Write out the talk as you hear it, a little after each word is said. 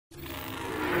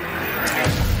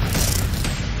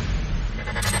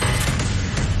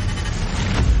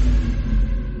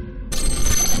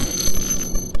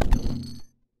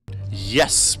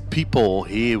Yes, people,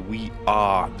 here we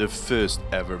are, the first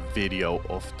ever video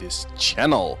of this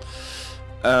channel.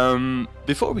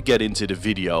 Before we get into the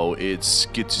video, it's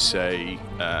good to say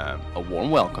a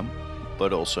warm welcome,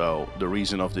 but also the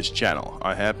reason of this channel.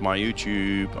 I had my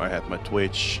YouTube, I had my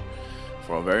Twitch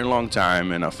for a very long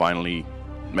time, and I finally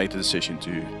made the decision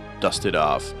to dust it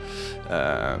off,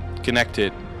 connect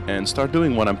it, and start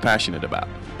doing what I'm passionate about.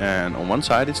 And on one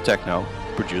side it's techno,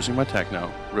 producing my techno,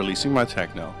 releasing my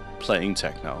techno, playing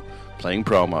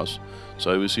promos.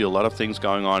 So you will see a lot of things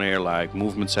going on here, like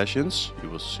movement sessions. You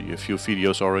will see a few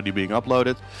videos already being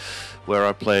uploaded where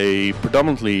I play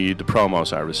predominantly the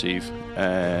promos I receive,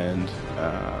 and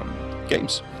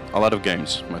games, a lot of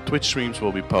games. My Twitch streams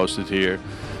will be posted here.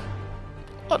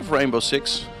 A lot of Rainbow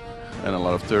Six and a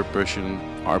lot of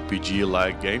third-person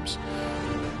RPG-like games,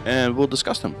 and we'll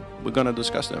discuss them. We're gonna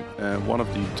discuss them, and one of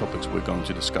the topics we're going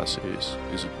to discuss is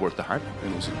it worth the hype,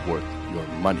 and is it worth your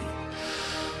money?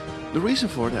 The reason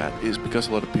for that is because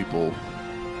a lot of people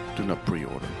do not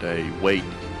pre-order. They wait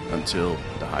until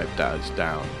the hype dies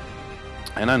down.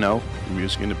 And I know the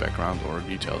music in the background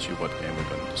already tells you what game we're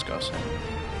going to discuss. And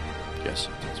yes,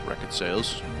 it's record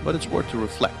sales, but it's worth to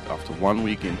reflect after 1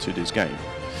 week into this game.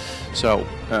 So,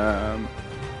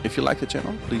 if you like the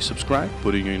channel, please subscribe,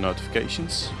 put in your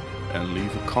notifications, and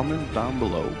leave a comment down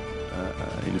below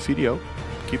in the video.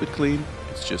 Keep it clean,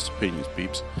 it's just opinions,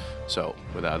 peeps. So,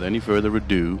 without any further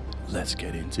ado, let's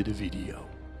get into the video.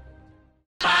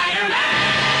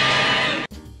 Spider-Man!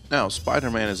 Now,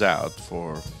 Spider-Man is out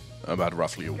for about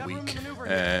roughly a week,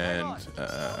 and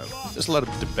there's a lot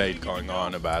of debate going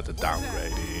on about the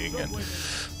downgrading and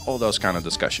all those kind of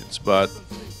discussions. But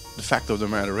the fact of the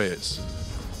matter is,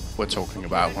 we're talking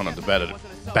about one of the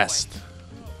best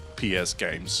PS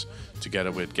games,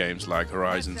 together with games like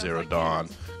Horizon Zero Dawn,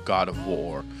 God of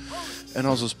War, and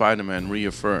also Spider-Man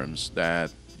reaffirms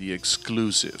that the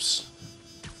exclusives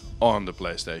on the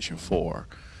PlayStation 4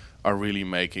 are really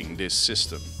making this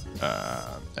system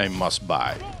a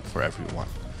must-buy for everyone.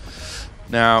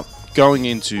 Now, going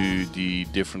into the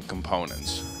different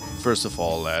components, first of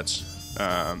all,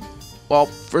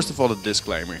 first of all, a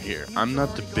disclaimer here. I'm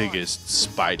not the biggest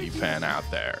Spidey fan out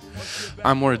there.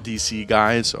 I'm more a DC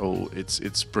guy, so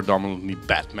it's predominantly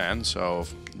Batman. So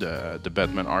the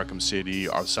Batman Arkham City,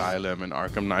 Asylum, and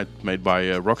Arkham Knight, made by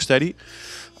Rocksteady,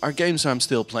 are games I'm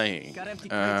still playing.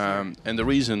 And the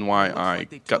reason why I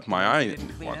got my eye in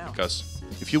one, because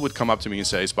if you would come up to me and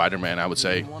say Spider-Man, I would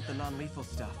say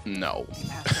no.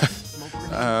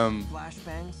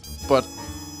 But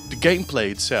the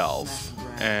gameplay itself,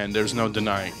 and there's no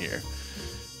denying here,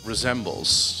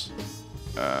 resembles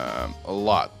a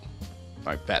lot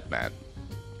like Batman,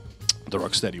 the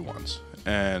Rocksteady ones,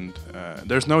 and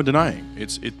there's no denying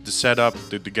the setup,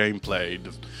 the gameplay,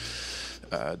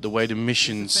 the way the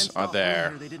missions are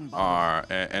there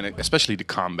and especially the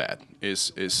combat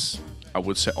is I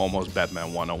would say almost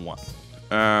Batman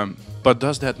 101. But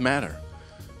does that matter?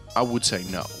 I would say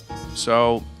no.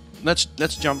 So let's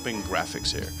jump in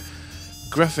graphics here.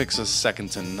 Graphics are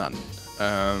second to none.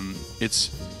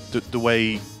 It's the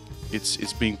way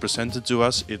it's being presented to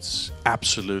us. It's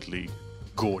absolutely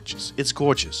gorgeous. It's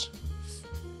gorgeous.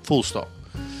 Full stop.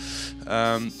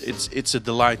 It's a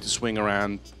delight to swing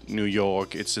around New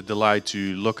York. It's a delight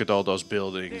to look at all those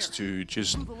buildings. To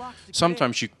just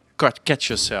sometimes you catch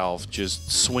yourself just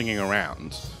swinging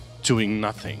around, doing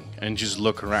nothing, and just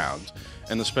look around,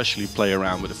 and especially play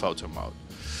around with the photo mode.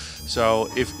 So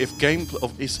if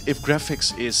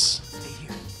graphics is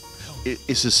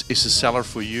a seller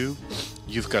for you,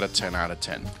 you've got a 10 out of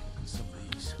 10.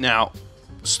 Now,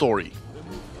 story.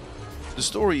 The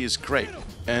story is great,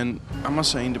 and I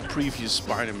must say in the previous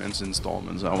Spider-Man's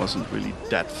installments I wasn't really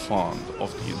that fond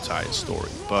of the entire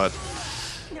story, but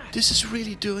this is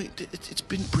really it's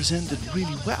been presented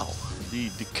really well.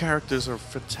 The characters are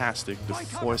fantastic, the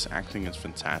voice acting is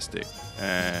fantastic,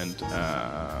 and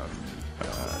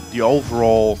the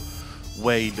overall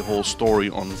way the whole story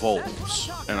unfolds,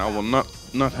 and I will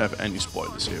not have any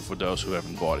spoilers here for those who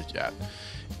haven't bought it yet.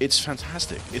 It's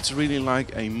fantastic. It's really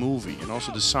like a movie, and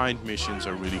also the side missions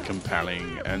are really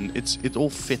compelling, and it all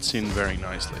fits in very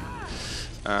nicely.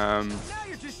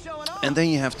 And then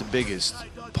you have the biggest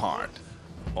part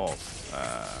of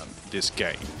this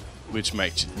game, which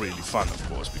makes it really fun, of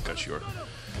course, because you're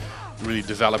really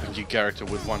developing your character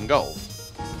with one goal,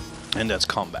 and that's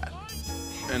combat.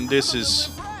 And this is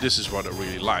what I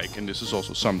really like, and this is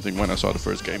also something when I saw the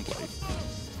first gameplay,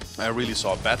 I really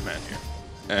saw Batman here,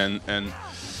 and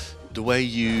the way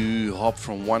you hop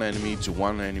from one enemy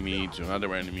to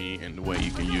another enemy, and the way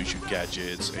you can use your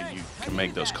gadgets and you can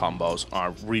make those combos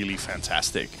are really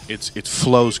fantastic. It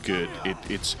flows good.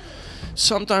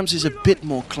 sometimes is a bit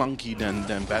more clunky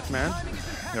than Batman.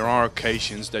 There are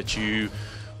occasions that you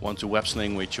want to web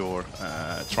sling with your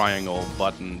triangle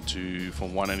button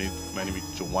from one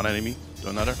enemy to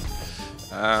another.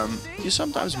 You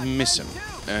sometimes miss him,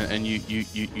 and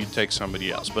you take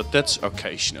somebody else, but that's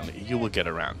occasionally. You will get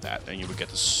around that, and you will get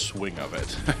the swing of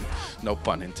it. No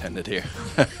pun intended here.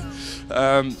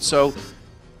 So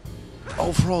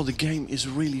overall, the game is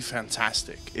really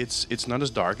fantastic. It's not as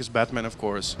dark as Batman, of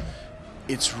course.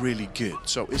 It's really good.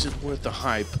 So is it worth the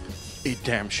hype? It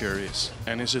damn sure is.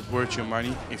 And is it worth your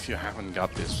money? If you haven't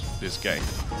got this game,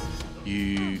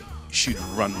 you should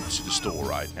run to the store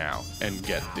right now and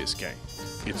get this game.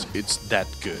 It's that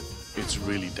good. It's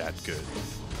really that good.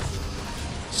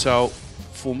 So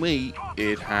for me,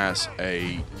 it has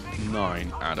a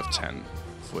 9 out of 10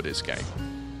 for this game.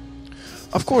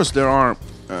 Of course, there are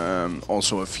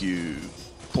also a few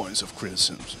points of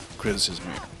criticism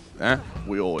here.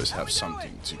 We always have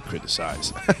something to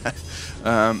criticize.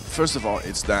 First of all,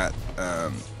 it's that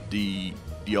the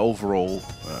overall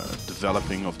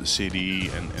developing of the city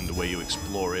and the way you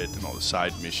explore it and all the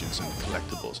side missions and the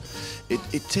collectibles,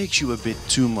 it takes you a bit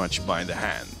too much by the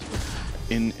hand.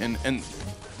 And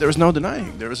there is no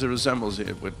denying there is a resemblance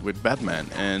here with Batman,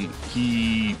 and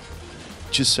he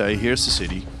just say, here's the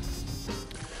city,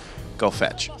 go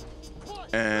fetch.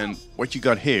 And what you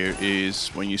got here is,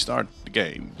 when you start the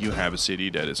game, you have a city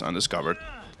that is undiscovered.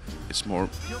 It's more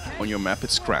on your map,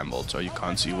 it's scrambled, so you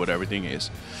can't see what everything is.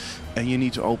 And you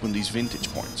need to open these vintage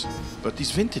points. But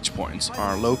these vintage points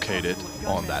are located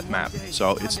on that map.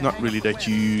 So it's not really that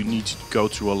you need to go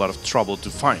through a lot of trouble to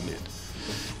find it.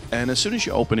 And as soon as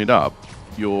you open it up,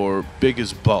 your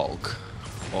biggest bulk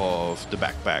of the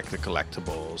backpack, the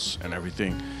collectibles and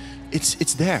everything,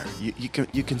 it's there.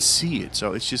 You can see it.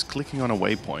 So it's just clicking on a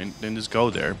waypoint, then just go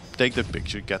there, take that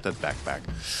picture, get that backpack,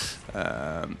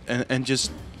 and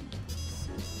just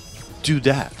do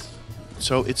that.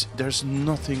 So there's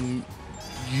nothing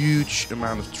huge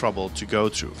amount of trouble to go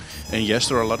through. And yes,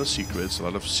 there are a lot of secrets, a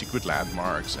lot of secret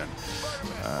landmarks, and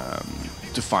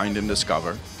to find and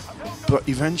discover. But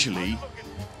eventually,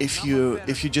 if you're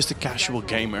just a casual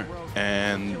gamer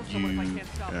and you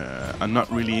are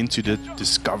not really into the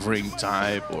discovering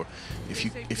type, or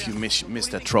if you miss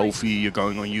that trophy, you're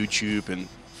going on YouTube and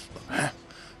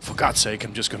for God's sake,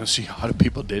 I'm just gonna see how the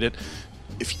people did it.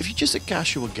 If you're just a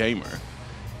casual gamer,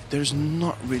 there's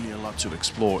not really a lot to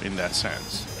explore in that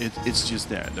sense. It's just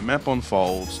there. The map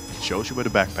unfolds, it shows you where the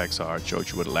backpacks are, it shows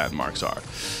you where the landmarks are.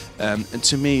 And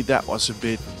to me, that was a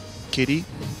bit kiddie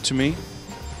to me.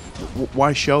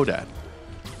 Why show that?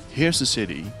 Here's the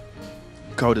city,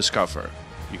 go discover.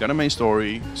 You got a main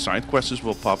story, side quests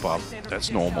will pop up,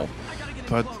 that's normal.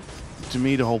 But to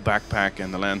me, the whole backpack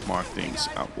and the landmark things,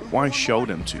 why show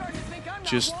them to you?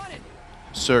 Just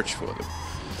search for them.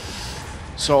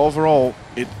 So overall,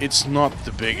 it's not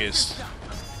the biggest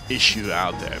issue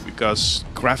out there, because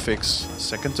graphics,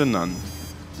 second to none,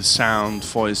 the sound,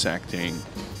 voice acting,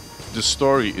 the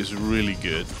story is really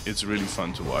good, it's really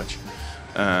fun to watch.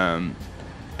 And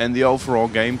the overall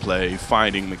gameplay,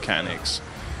 fighting mechanics,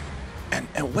 and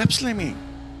web slimming,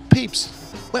 peeps,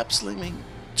 web slimming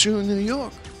through New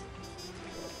York.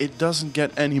 It doesn't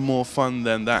get any more fun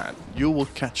than that. You will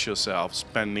catch yourself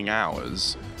spending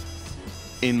hours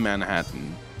in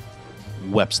Manhattan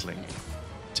web slinging,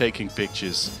 taking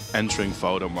pictures, entering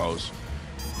photo modes,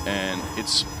 and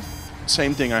it's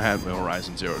same thing I had with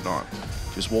Horizon Zero Dawn.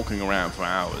 Just walking around for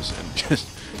hours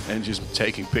and just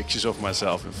taking pictures of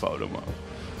myself in photo mode.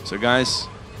 So guys,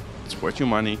 it's worth your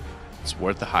money, it's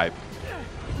worth the hype.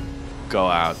 Go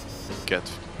out, get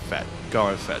fed, go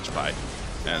and fetch, buy it.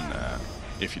 And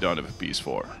if you don't have a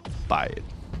PS4, buy it.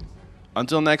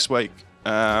 Until next week.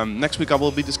 Next week I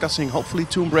will be discussing hopefully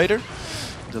Tomb Raider,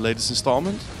 the latest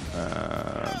installment,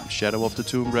 Shadow of the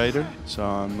Tomb Raider. So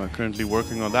I'm currently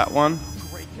working on that one.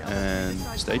 And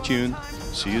stay tuned.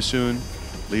 See you soon.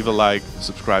 Leave a like,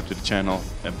 subscribe to the channel,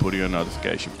 and put in your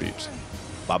notification, peeps.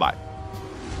 Bye bye.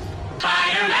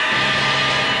 Spiderman!